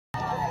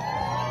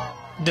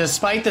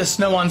Despite the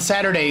snow on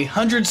Saturday,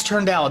 hundreds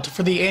turned out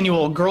for the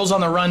annual Girls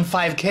on the Run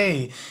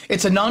 5K.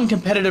 It's a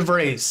non-competitive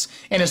race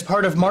and is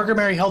part of Margaret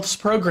Mary Health's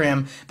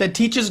program that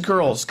teaches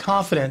girls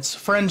confidence,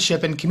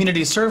 friendship, and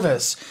community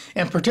service.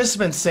 And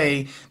participants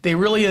say they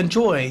really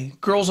enjoy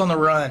Girls on the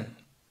Run.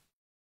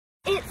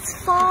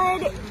 It's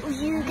fun.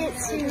 You get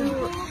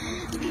to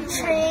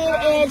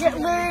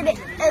train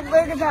and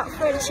learn about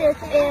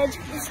friendship and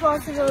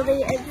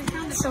responsibility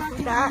and stuff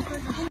like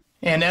that.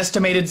 An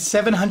estimated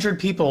 700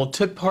 people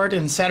took part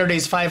in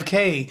Saturday's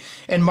 5K,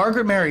 and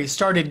Margaret Mary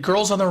started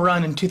Girls on the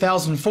Run in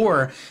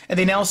 2004, and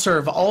they now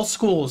serve all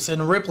schools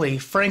in Ripley,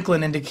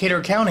 Franklin, and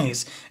Decatur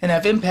counties, and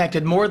have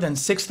impacted more than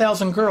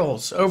 6,000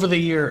 girls over the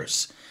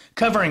years.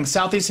 Covering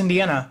Southeast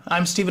Indiana,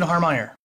 I'm Stephen Harmeyer.